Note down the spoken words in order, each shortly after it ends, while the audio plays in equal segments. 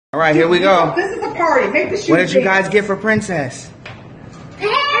All right, here we go. This is a party. Make the shoes. What did you guys get for Princess?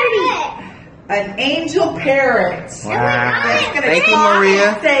 Parrot. An angel parrot. Wow. Thank you,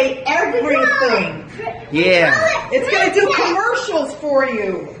 Maria. Say everything. Yeah. It's going to do commercials for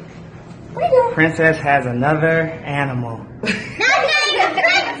you. Princess has another animal.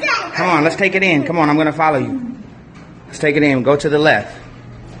 Come on, let's take it in. Come on, I'm going to follow you. Let's take it in. Go to the left.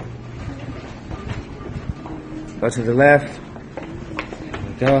 Go to the left.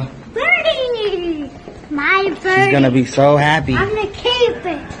 There we go. Birdie! My birdie. She's going to be so happy. I'm going to keep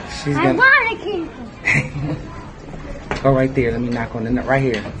it. I want to keep it. Go right there. Let me knock on the right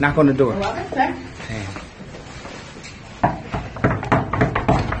here. Knock on the door. Okay.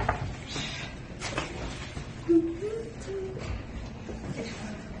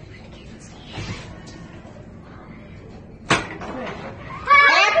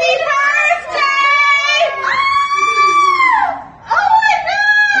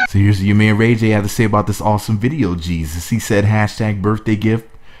 So here's what your man Ray J had to say about this awesome video, Jesus. He said hashtag birthday gift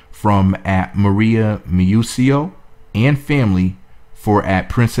from at Maria Miuccio and family for at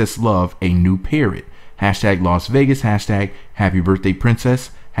Princess Love, a new parrot. Hashtag Las Vegas, hashtag happy birthday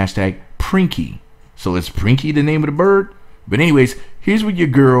princess, hashtag Prinky. So is Prinky the name of the bird? But anyways, here's what your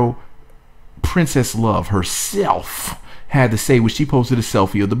girl Princess Love herself had to say when she posted a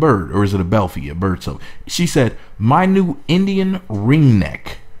selfie of the bird. Or is it a belfie, a bird? So she said, my new Indian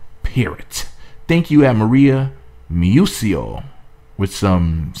ringneck parrot. Thank you at Maria Miuccio with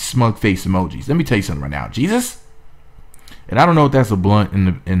some smug face emojis. Let me tell you something right now, Jesus. And I don't know if that's a blunt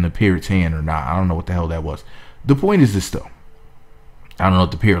in the parrot's hand or not. I don't know what the hell that was. The point is this though. I don't know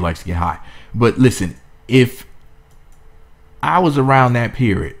if the parrot likes to get high. But listen, if I was around that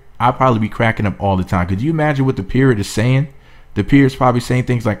parrot, I'd probably be cracking up all the time. Could you imagine what the parrot is saying? The parrot's probably saying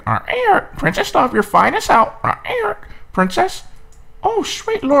things like, Princess Love, your finest out. Princess. Oh,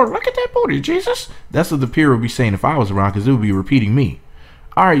 sweet Lord, look at that booty, Jesus. That's what the parrot would be saying if I was around, because it would be repeating me.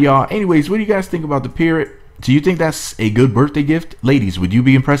 All right, y'all. Anyways, what do you guys think about the parrot? Do you think that's a good birthday gift? Ladies, would you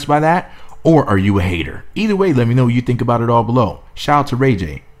be impressed by that? Or are you a hater? Either way, let me know what you think about it all below. Shout out to Ray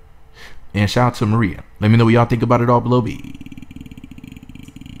J. And shout out to Maria. Let me know what y'all think about it all below. Be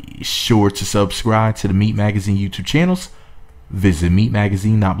sure to subscribe to the Meat Magazine YouTube channels. Visit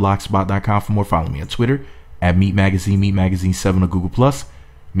meatmagazine.blogspot.com for more. Follow me on Twitter at Meat Magazine, Meat Magazine 7 on Google+,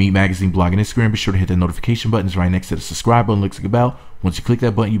 Meat Magazine blog and Instagram. Be sure to hit that notification button. It's right next to the subscribe button. Looks like a bell. Once you click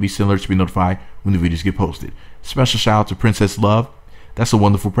that button, you'll be sent alerts to be notified when the videos get posted. Special shout out to Princess Love. That's a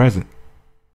wonderful present.